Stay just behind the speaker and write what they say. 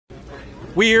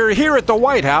We're here at the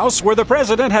White House, where the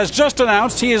president has just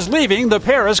announced he is leaving the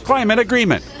Paris Climate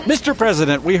Agreement. Mr.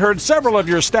 President, we heard several of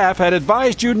your staff had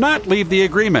advised you not leave the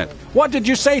agreement. What did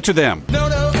you say to them? No.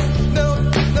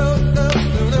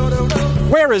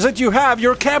 Where is it you have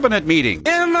your cabinet meeting?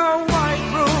 In the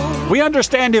White Room. We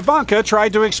understand Ivanka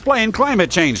tried to explain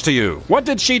climate change to you. What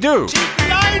did she do? She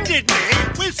blinded me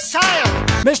with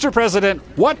science. Mr. President,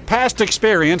 what past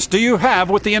experience do you have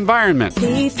with the environment?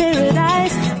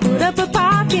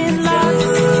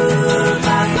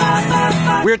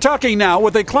 We're talking now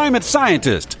with a climate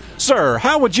scientist. Sir,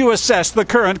 how would you assess the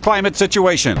current climate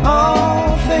situation?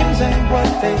 All things ain't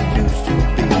what they used to be.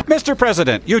 Mr.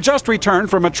 President, you just returned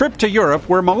from a trip to Europe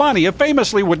where Melania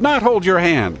famously would not hold your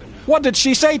hand. What did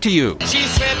she say to you? She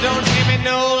said, don't give me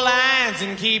no lines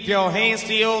and keep your hands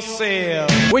to yourself.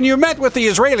 When you met with the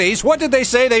Israelis, what did they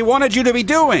say they wanted you to be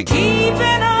doing?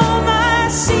 Keeping all my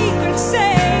secrets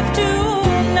safe tonight.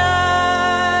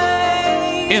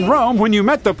 In Rome, when you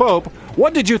met the Pope,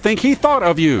 what did you think he thought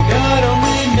of you? God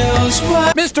only knows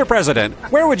what. Mr. President,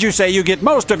 where would you say you get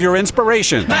most of your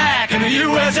inspiration? Back in the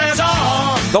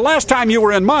USSR. The last time you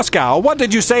were in Moscow, what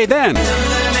did you say then?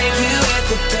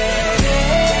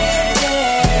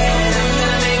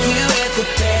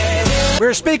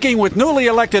 We're speaking with newly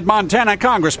elected Montana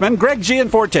Congressman Greg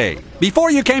Gianforte.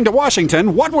 Before you came to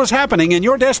Washington, what was happening in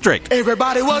your district?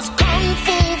 Everybody was kung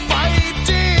fu fighting.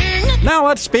 Now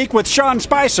let's speak with Sean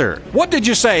Spicer. What did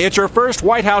you say at your first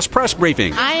White House press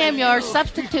briefing? I am your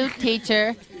substitute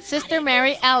teacher, Sister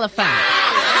Mary Elephant.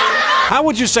 How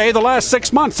would you say the last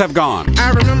 6 months have gone? I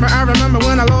remember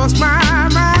when I lost my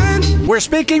mind. We're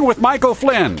speaking with Michael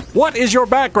Flynn. What is your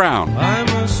background? I'm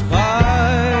a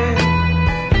spy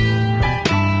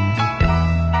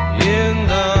in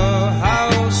the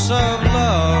house of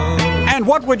love. And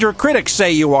what would your critics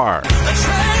say you are?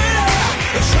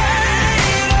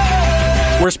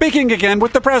 We're speaking again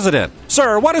with the president.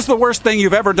 Sir, what is the worst thing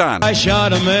you've ever done? I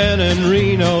shot a man in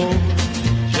Reno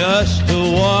just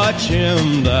to watch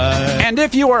him die. And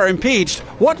if you are impeached,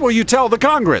 what will you tell the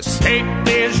Congress? Take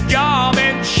this job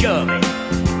and shove it.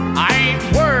 I ain't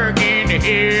working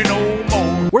here no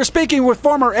more. We're speaking with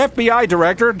former FBI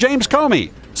Director James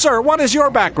Comey. Sir, what is your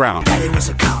background? Daddy was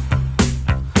a cop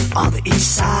on the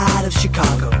east side of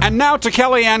Chicago. And now to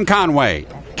Kellyanne Conway.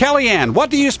 Kellyanne,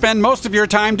 what do you spend most of your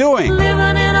time doing?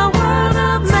 Living in a world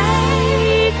of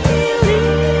make-believe.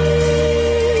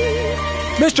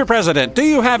 Mr. President, do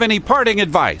you have any parting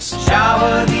advice?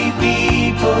 Shower the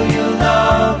people you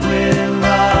love with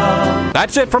love.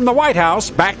 That's it from the White House.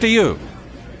 Back to you.